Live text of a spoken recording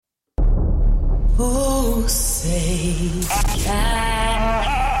Oh, say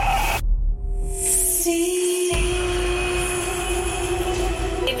can see.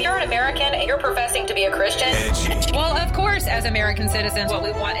 If you're an American and you're professing to be a Christian, well, of course, as American citizens, what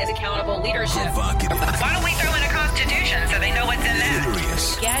we want is accountable leadership. Why don't we throw in a constitution so they know what's in there?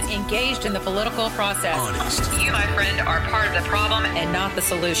 Get engaged in the political process. Honest. You, my friend, are part of the problem and not the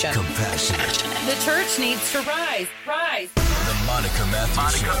solution. Compassionate. The church needs to rise. Rise. The Monica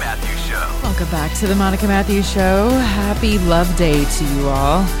Matthews Show. Welcome back to the Monica Matthews Show. Happy Love Day to you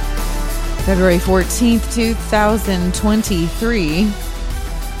all. February 14th, 2023.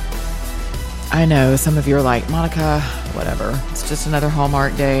 I know some of you are like, Monica, whatever. It's just another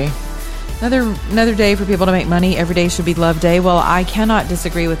Hallmark day. Another day for people to make money. Every day should be Love Day. Well, I cannot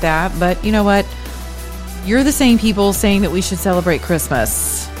disagree with that. But you know what? You're the same people saying that we should celebrate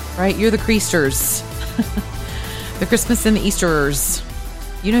Christmas, right? You're the Creasters. The Christmas and the Easterers.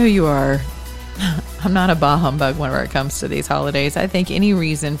 You know who you are. I'm not a bah humbug whenever it comes to these holidays. I think any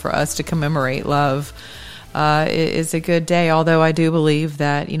reason for us to commemorate love is a good day. Although I do believe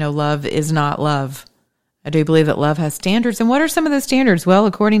that, love is not love. I do believe that love has standards. And what are some of those standards? Well,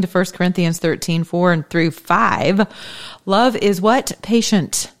 according to 1 Corinthians 13, 4 and through 5, love is what?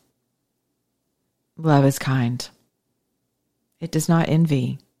 Patient. Love is kind. It does not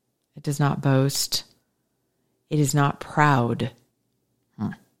envy. It does not boast. It is not proud.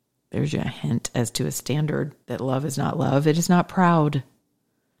 There's a hint as to a standard that love is not love. It is not proud.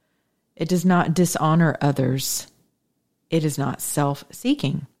 It does not dishonor others. It is not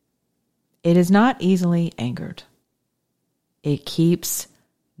self-seeking. It is not easily angered. It keeps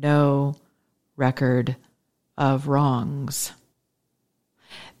no record of wrongs.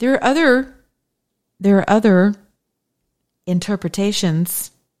 There are other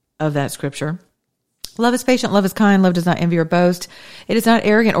interpretations of that scripture. Love is patient, love is kind, love does not envy or boast. It is not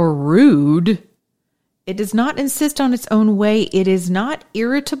arrogant or rude. It does not insist on its own way. It is not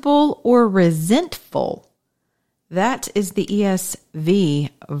irritable or resentful. That is the ESV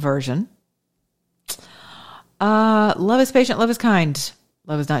version. Love is patient, love is kind.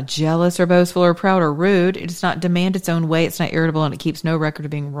 Love is not jealous or boastful or proud or rude. It does not demand its own way. It's not irritable, and it keeps no record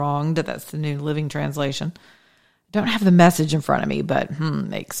of being wronged. That's the New Living Translation. I don't have the message in front of me, but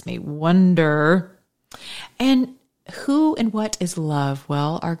makes me wonder. And who and what is love?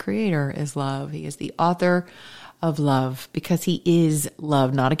 Well, our Creator is love. He is the author of love because He is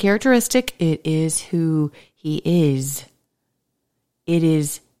love, not a characteristic. It is who He is. It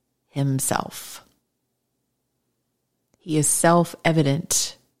is Himself. He is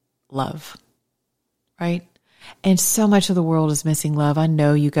self-evident love, right? And so much of the world is missing love. I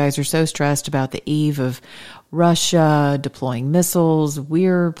know you guys are so stressed about the eve of Russia deploying missiles.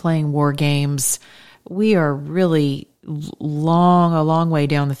 We're playing war games. We are really a long way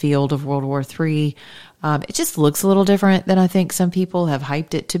down the field of World War III. It just looks a little different than I think some people have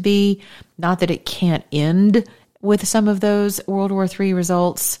hyped it to be. Not that it can't end with some of those World War III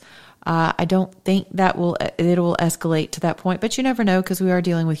results. I don't think it will escalate to that point, but you never know because we are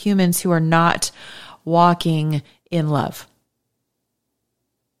dealing with humans who are not walking in love.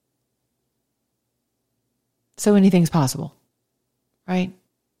 So anything's possible, right?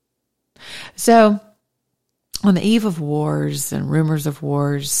 So on the eve of wars and rumors of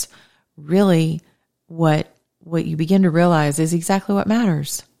wars, really what you begin to realize is exactly what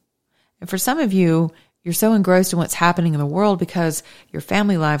matters. And for some of you, you're so engrossed in what's happening in the world because your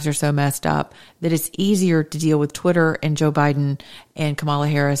family lives are so messed up that it's easier to deal with Twitter and Joe Biden and Kamala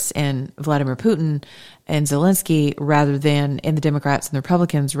Harris and Vladimir Putin and Zelensky and the Democrats and the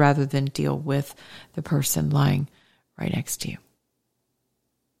Republicans rather than deal with the person lying right next to you.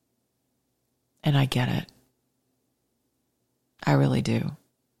 And I get it. I really do.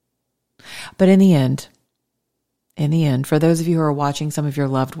 But in the end, for those of you who are watching some of your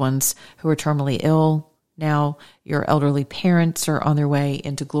loved ones who are terminally ill, now your elderly parents are on their way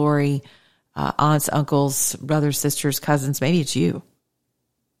into glory, aunts, uncles, brothers, sisters, cousins, maybe it's you.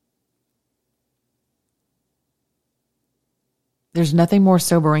 There's nothing more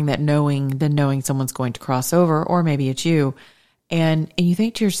sobering than knowing someone's going to cross over, or maybe it's you. And you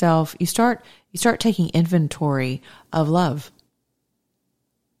think to yourself, you start taking inventory of love.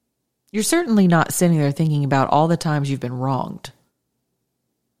 You're certainly not sitting there thinking about all the times you've been wronged.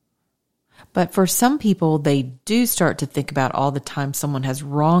 But for some people, they do start to think about all the times someone has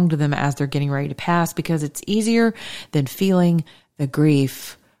wronged them as they're getting ready to pass because it's easier than feeling the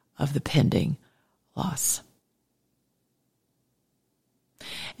grief of the pending loss.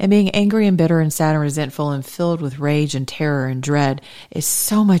 And being angry and bitter and sad and resentful and filled with rage and terror and dread is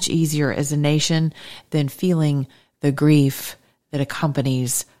so much easier as a nation than feeling the grief that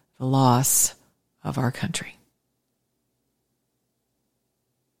accompanies the loss of our country.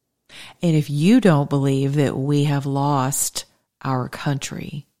 And if you don't believe that we have lost our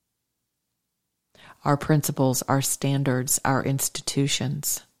country, our principles, our standards, our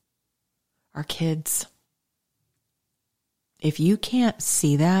institutions, our kids, if you can't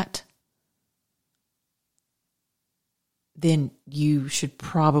see that, then you should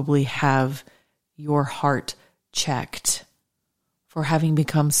probably have your heart checked for having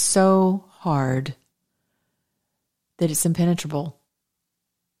become so hard that it's impenetrable.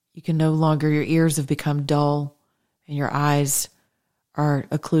 You can no longer, your ears have become dull and your eyes are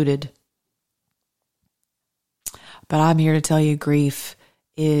occluded. But I'm here to tell you, grief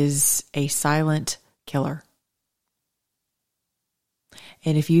is a silent killer.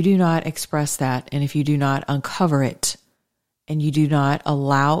 And if you do not express that, and if you do not uncover it, and you do not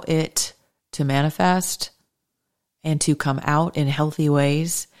allow it to manifest and to come out in healthy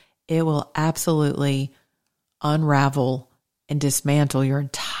ways, it will absolutely unravel and dismantle your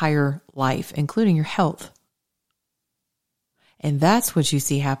entire life, including your health. And that's what you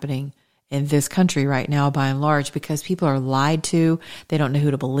see happening in this country right now, by and large, because people are lied to. They don't know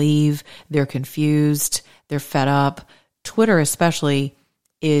who to believe. They're confused. They're fed up. Twitter especially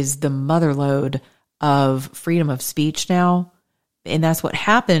is the motherlode of freedom of speech now. And that's what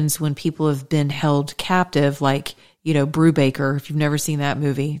happens when people have been held captive, like, Brubaker. If you've never seen that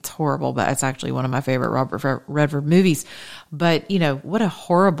movie, it's horrible, but it's actually one of my favorite Robert Redford movies. But, what a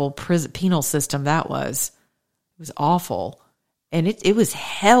horrible penal system that was. It was awful. And it was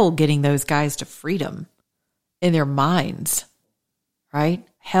hell getting those guys to freedom in their minds, right?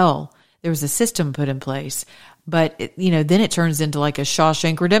 Hell. There was a system put in place. But, then it turns into like a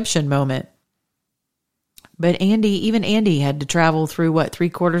Shawshank Redemption moment. But even Andy had to travel through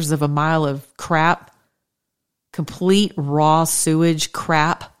 3/4 of a mile of crap, complete raw sewage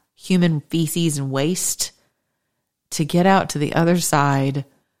crap, human feces and waste to get out to the other side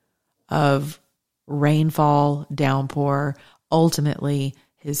of rainfall, downpour, ultimately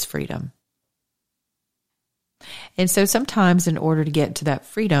his freedom. And so sometimes in order to get to that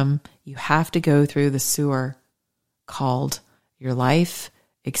freedom, you have to go through the sewer called your life,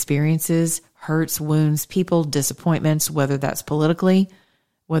 experiences, hurts, wounds, people, disappointments, whether that's politically,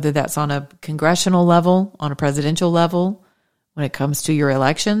 whether that's on a congressional level, on a presidential level, when it comes to your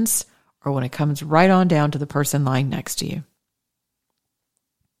elections, or when it comes right on down to the person lying next to you.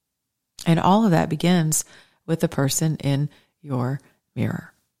 And all of that begins with the person in your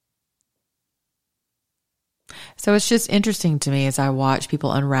mirror. So it's just interesting to me as I watch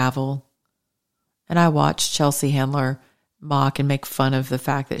people unravel, and I watch Chelsea Handler mock and make fun of the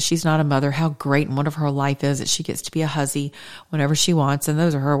fact that she's not a mother, how great and wonderful her life is, that she gets to be a hussy whenever she wants. And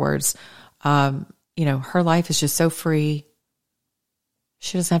those are her words. Her life is just so free.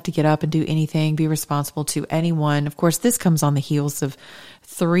 She doesn't have to get up and do anything, be responsible to anyone. Of course, this comes on the heels of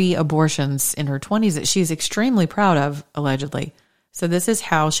 3 abortions in her 20s that she's extremely proud of, allegedly. So this is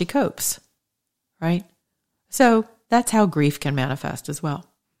how she copes, right? So that's how grief can manifest as well,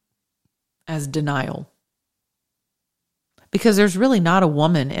 as denial. Because there's really not a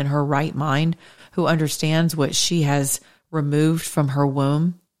woman in her right mind who understands what she has removed from her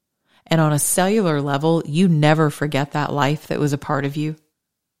womb. And on a cellular level, you never forget that life that was a part of you.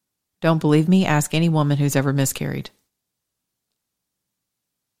 Don't believe me? Ask any woman who's ever miscarried.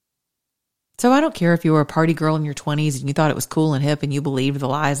 So I don't care if you were a party girl in your 20s and you thought it was cool and hip and you believed the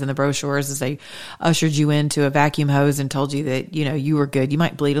lies in the brochures as they ushered you into a vacuum hose and told you that, you were good. You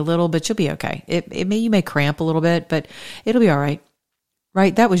might bleed a little, but you'll be okay. You may cramp a little bit, but it'll be all right.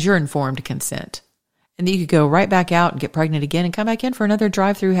 Right? That was your informed consent. And then you could go right back out and get pregnant again and come back in for another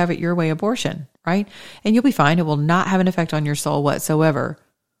drive-through, have it your way abortion, right? And you'll be fine. It will not have an effect on your soul whatsoever.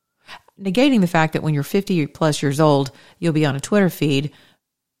 Negating the fact that when you're 50 plus years old, you'll be on a Twitter feed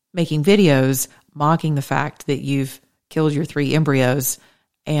making videos mocking the fact that you've killed your 3 embryos,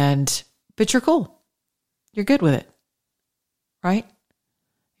 but you're cool. You're good with it, right?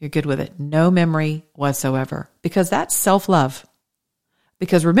 You're good with it. No memory whatsoever, because that's self-love.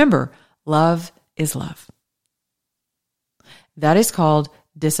 Because remember, love is love. That is called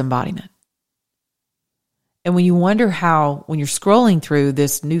disembodiment. And when you wonder how, when you're scrolling through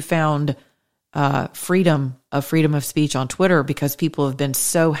this newfound freedom of speech on Twitter, because people have been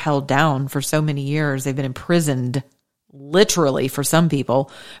so held down for so many years, they've been imprisoned, literally for some people,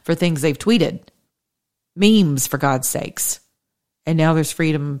 for things they've tweeted, memes for God's sakes. And now there's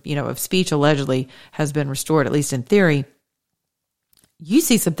freedom, of speech allegedly has been restored, at least in theory. You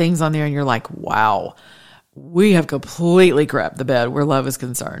see some things on there and you're like, wow, we have completely crapped the bed where love is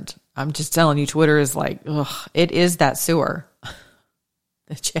concerned. I'm just telling you, Twitter is like, it is that sewer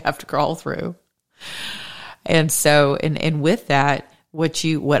that you have to crawl through. And so, and with that,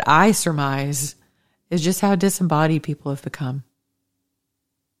 what I surmise is just how disembodied people have become.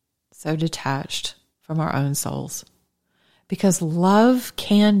 So detached from our own souls. Because love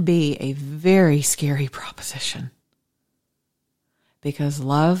can be a very scary proposition. Because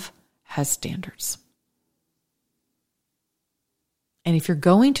love has standards. And if you're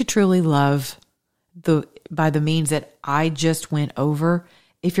going to truly love by the means that I just went over,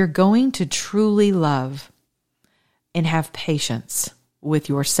 if you're going to truly love and have patience with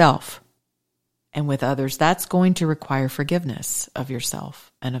yourself and with others, that's going to require forgiveness of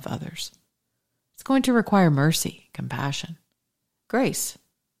yourself and of others. It's going to require mercy, compassion, grace,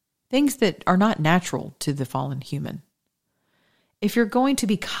 things that are not natural to the fallen human. If you're going to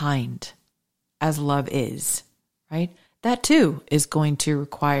be kind, as love is, right, that too is going to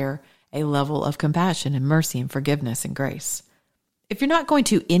require a level of compassion and mercy and forgiveness and grace. If you're not going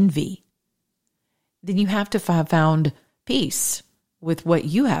to envy, then you have to have found peace with what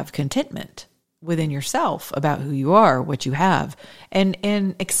you have, contentment within yourself about who you are, what you have, and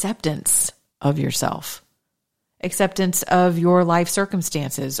acceptance of yourself, acceptance of your life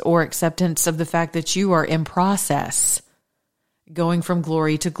circumstances, or acceptance of the fact that you are in process, going from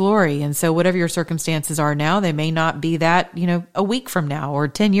glory to glory. And so whatever your circumstances are now, they may not be that, a week from now or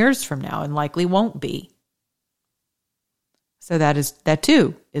 10 years from now, and likely won't be. So that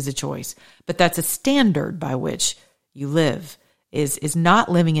too is a choice. But that's a standard by which you live. Is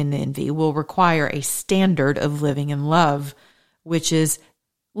not living in envy will require a standard of living in love, which is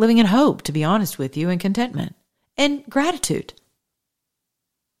living in hope, to be honest with you, and contentment and gratitude.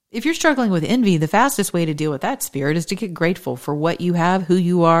 If you're struggling with envy, the fastest way to deal with that spirit is to get grateful for what you have, who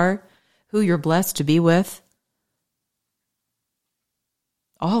you are, who you're blessed to be with.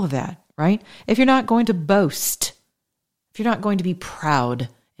 All of that, right? If you're not going to boast, if you're not going to be proud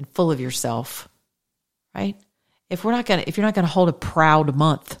and full of yourself, right? If you're not going to hold a proud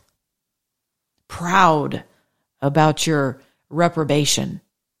month, proud about your reprobation,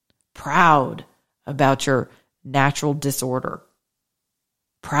 proud about your natural disorder,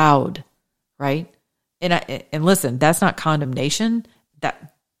 proud, right? And listen, that's not condemnation.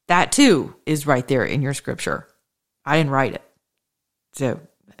 That too is right there in your scripture. I didn't write it. So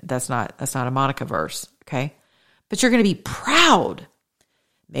that's not a Monica verse, okay? But you're going to be proud.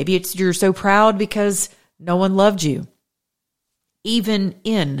 Maybe you're so proud because no one loved you, even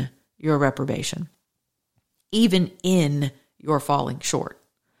in your reprobation, even in your falling short.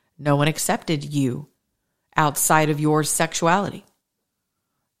 No one accepted you outside of your sexuality.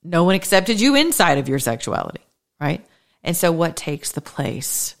 No one accepted you inside of your sexuality, right? And so what takes the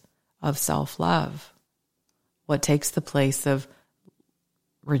place of self-love? What takes the place of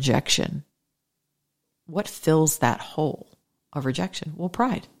rejection? What fills that hole of rejection? Well,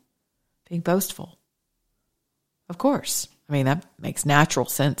 pride, being boastful. Of course. I mean, that makes natural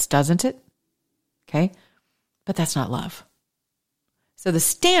sense, doesn't it? Okay? But that's not love. So the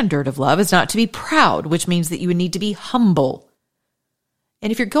standard of love is not to be proud, which means that you would need to be humble.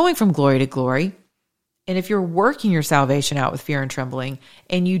 And if you're going from glory to glory, and if you're working your salvation out with fear and trembling,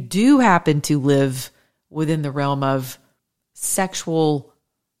 and you do happen to live within the realm of sexual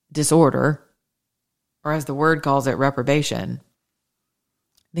disorder, or as the word calls it, reprobation,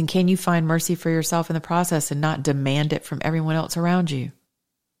 then can you find mercy for yourself in the process and not demand it from everyone else around you?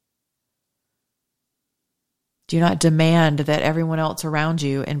 Do not demand that everyone else around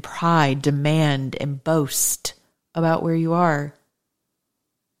you in pride demand and boast about where you are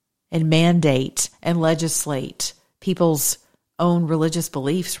and mandate and legislate people's own religious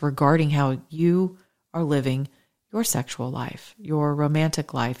beliefs regarding how you are living your sexual life, your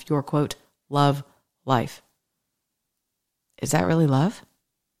romantic life, your, quote, love life. Is that really love?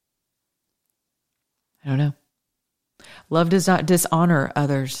 I don't know. Love does not dishonor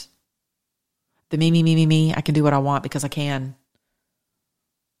others. The me, I can do what I want because I can.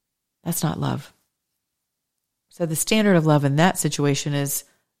 That's not love. So the standard of love in that situation is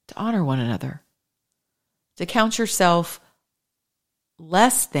to honor one another, to count yourself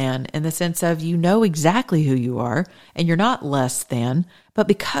less than in the sense of you know exactly who you are and you're not less than, but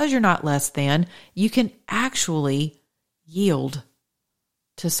because you're not less than, you can actually yield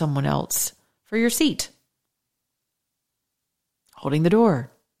to someone else for your seat. Holding the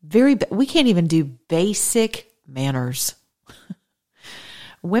door. We can't even do basic manners.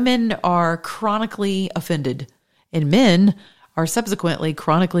 Women are chronically offended, and men are subsequently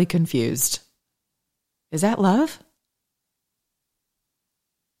chronically confused. Is that love?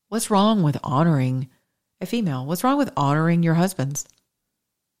 What's wrong with honoring a female? What's wrong with honoring your husbands?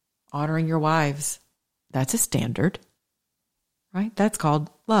 Honoring your wives? That's a standard, right? That's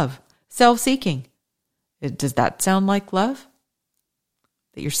called love. Self-seeking. Does that sound like love?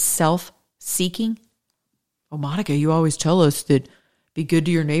 That you're self-seeking? Oh, Monica, you always tell us that be good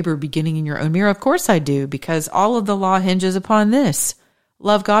to your neighbor, beginning in your own mirror. Of course I do, because all of the law hinges upon this.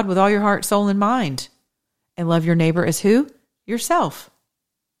 Love God with all your heart, soul, and mind. And love your neighbor as who? Yourself.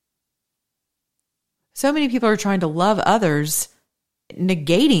 So many people are trying to love others,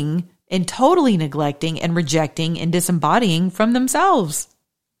 negating and totally neglecting and rejecting and disembodying from themselves.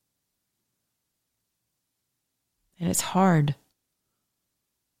 And it's hard.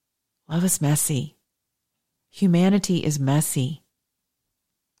 Love is messy. Humanity is messy.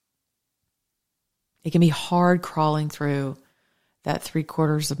 It can be hard crawling through that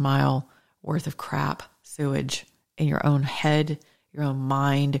 3/4 mile worth of crap, sewage in your own head, your own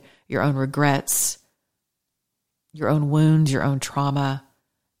mind, your own regrets, your own wounds, your own trauma.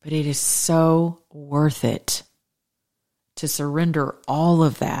 But it is so worth it to surrender all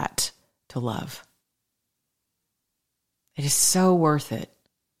of that to love. It is so worth it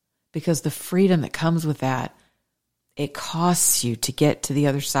because the freedom that comes with that, it costs you to get to the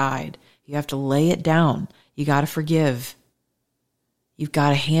other side. You have to lay it down. You got to forgive. You've got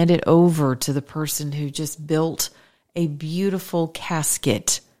to hand it over to the person who just built a beautiful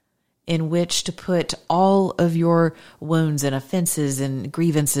casket in which to put all of your wounds and offenses and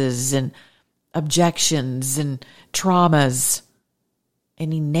grievances and objections and traumas.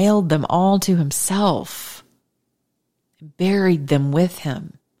 And he nailed them all to himself, buried them with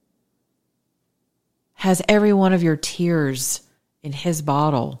him, has every one of your tears in his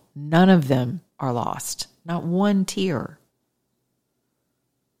bottle. None of them are lost. Not one tear.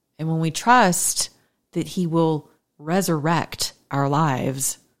 And when we trust that he will resurrect our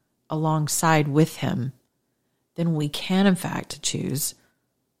lives alongside with him, then we can, in fact, choose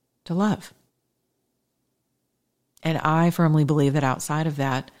to love. And I firmly believe that outside of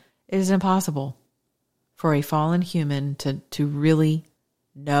that, it is impossible for a fallen human to really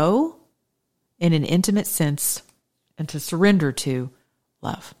know in an intimate sense and to surrender to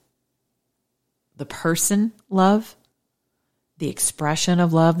love. The person love, the expression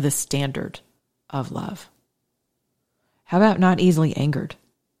of love, the standard of love. How about not easily angered?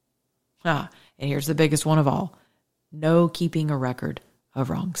 And here's the biggest one of all. No keeping a record of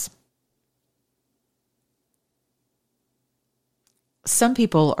wrongs. Some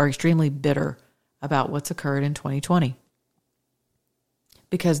people are extremely bitter about what's occurred in 2020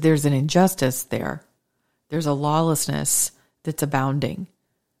 because there's an injustice there. There's a lawlessness that's abounding.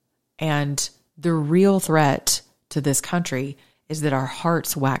 And the real threat to this country is that our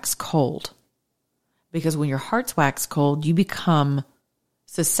hearts wax cold. Because when your hearts wax cold, you become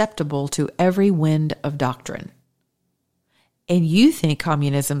susceptible to every wind of doctrine. And you think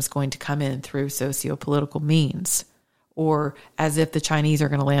communism is going to come in through socio-political means, or as if the Chinese are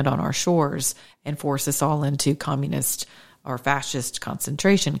going to land on our shores and force us all into communist or fascist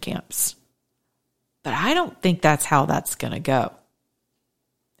concentration camps. But I don't think that's how that's going to go.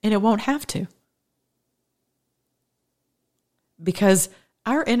 And it won't have to. Because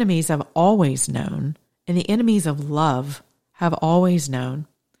our enemies have always known, and the enemies of love have always known,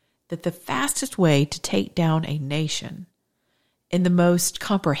 that the fastest way to take down a nation in the most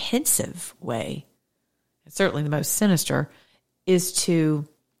comprehensive way, and certainly the most sinister, is to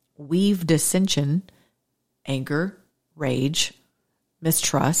weave dissension, anger, rage,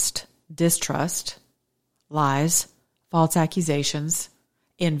 mistrust, distrust, lies, false accusations,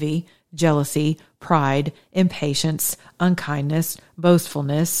 envy, jealousy, pride, impatience, unkindness,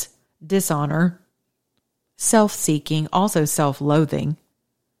 boastfulness, dishonor, self-seeking, also self-loathing,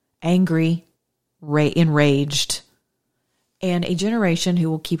 angry, enraged, and a generation who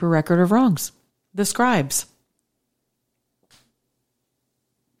will keep a record of wrongs, the scribes.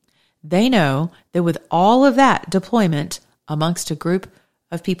 They know that with all of that deployment amongst a group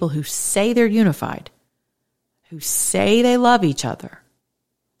of people who say they're unified, who say they love each other,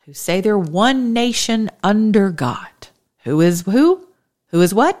 who say they're one nation under God. Who is who? Who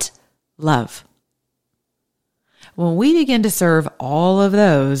is what? Love. When we begin to serve all of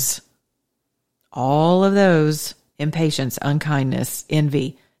those, impatience, unkindness,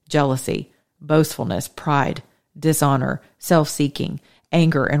 envy, jealousy, boastfulness, pride, dishonor, self-seeking,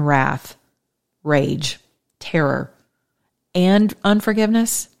 anger and wrath, rage, terror, and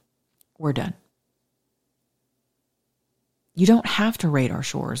unforgiveness, we're done. You don't have to raid our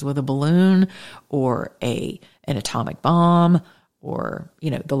shores with a balloon or an atomic bomb or,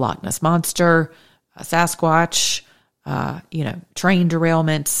 the Loch Ness Monster, a Sasquatch, train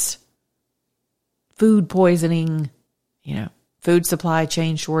derailments, food poisoning, food supply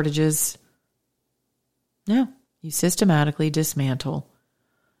chain shortages. No, you systematically dismantle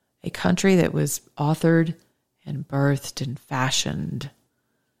a country that was authored and birthed and fashioned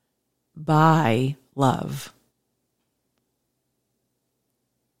by love,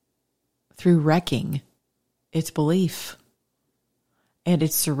 through wrecking its belief and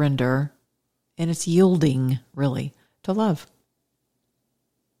its surrender and its yielding, really, to love.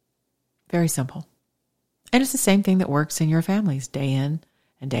 Very simple. And it's the same thing that works in your families day in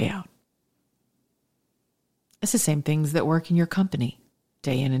and day out. It's the same things that work in your company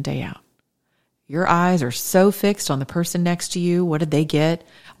day in and day out. Your eyes are so fixed on the person next to you. What did they get?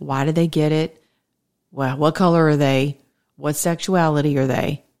 Why did they get it? Well, what color are they? What sexuality are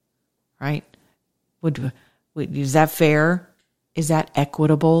they? Right? Is that fair? Is that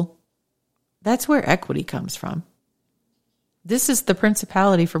equitable? That's where equity comes from. This is the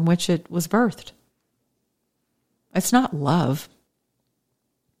principality from which it was birthed. It's not love.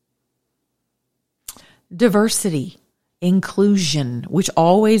 Diversity, inclusion, which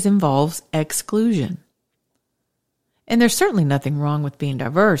always involves exclusion. And there's certainly nothing wrong with being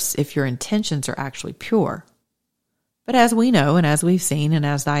diverse if your intentions are actually pure. But as we know, and as we've seen, and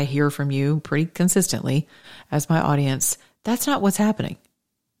as I hear from you pretty consistently as my audience, that's not what's happening.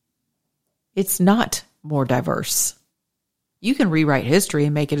 It's not more diverse. You can rewrite history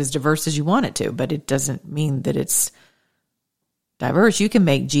and make it as diverse as you want it to, but it doesn't mean that it's diverse. You can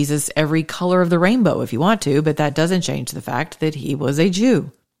make Jesus every color of the rainbow if you want to, but that doesn't change the fact that he was a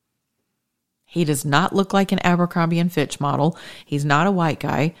Jew. He does not look like an Abercrombie and Fitch model. He's not a white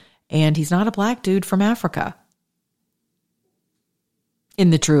guy, and he's not a black dude from Africa.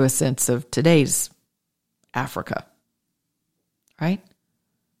 In the truest sense of today's Africa. Right?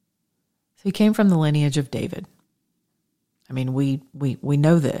 So he came from the lineage of David. I mean, we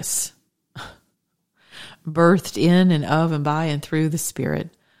know this. Birthed in and of and by and through the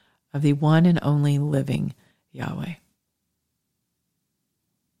Spirit of the one and only living Yahweh.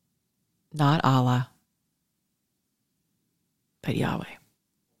 Not Allah, but Yahweh.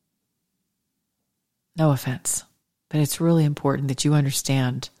 No offense, but it's really important that you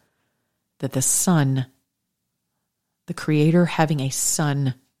understand that the Son, the Creator having a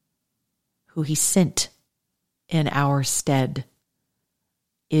Son who he sent in our stead,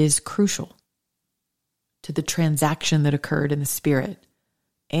 is crucial to the transaction that occurred in the spirit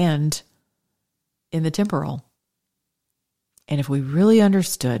and in the temporal. And if we really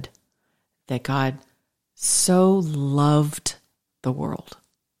understood that God so loved the world,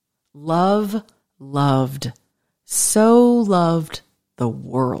 so loved the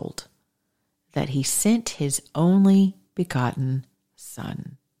world, that he sent his only begotten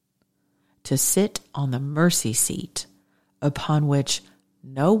Son to sit on the mercy seat upon which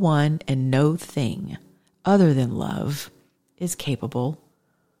no one and no thing other than love is capable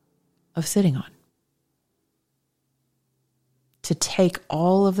of sitting on. To take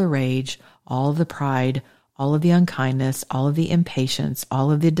all of the rage, all of the pride, all of the unkindness, all of the impatience,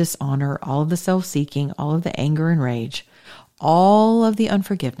 all of the dishonor, all of the self-seeking, all of the anger and rage, all of the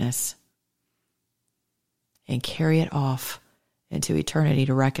unforgiveness, and carry it off into eternity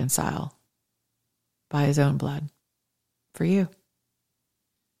to reconcile by his own blood for you.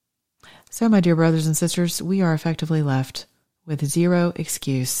 So, my dear brothers and sisters, we are effectively left with zero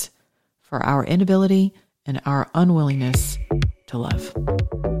excuse for our inability and our unwillingness to love.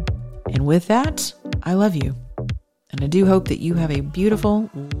 And with that, I love you. And I do hope that you have a beautiful,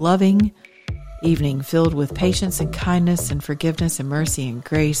 loving evening filled with patience and kindness and forgiveness and mercy and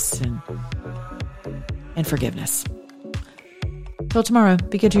grace and forgiveness. Till tomorrow,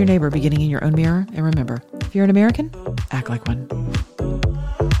 be good to your neighbor, beginning in your own mirror. And remember, if you're an American, act like one.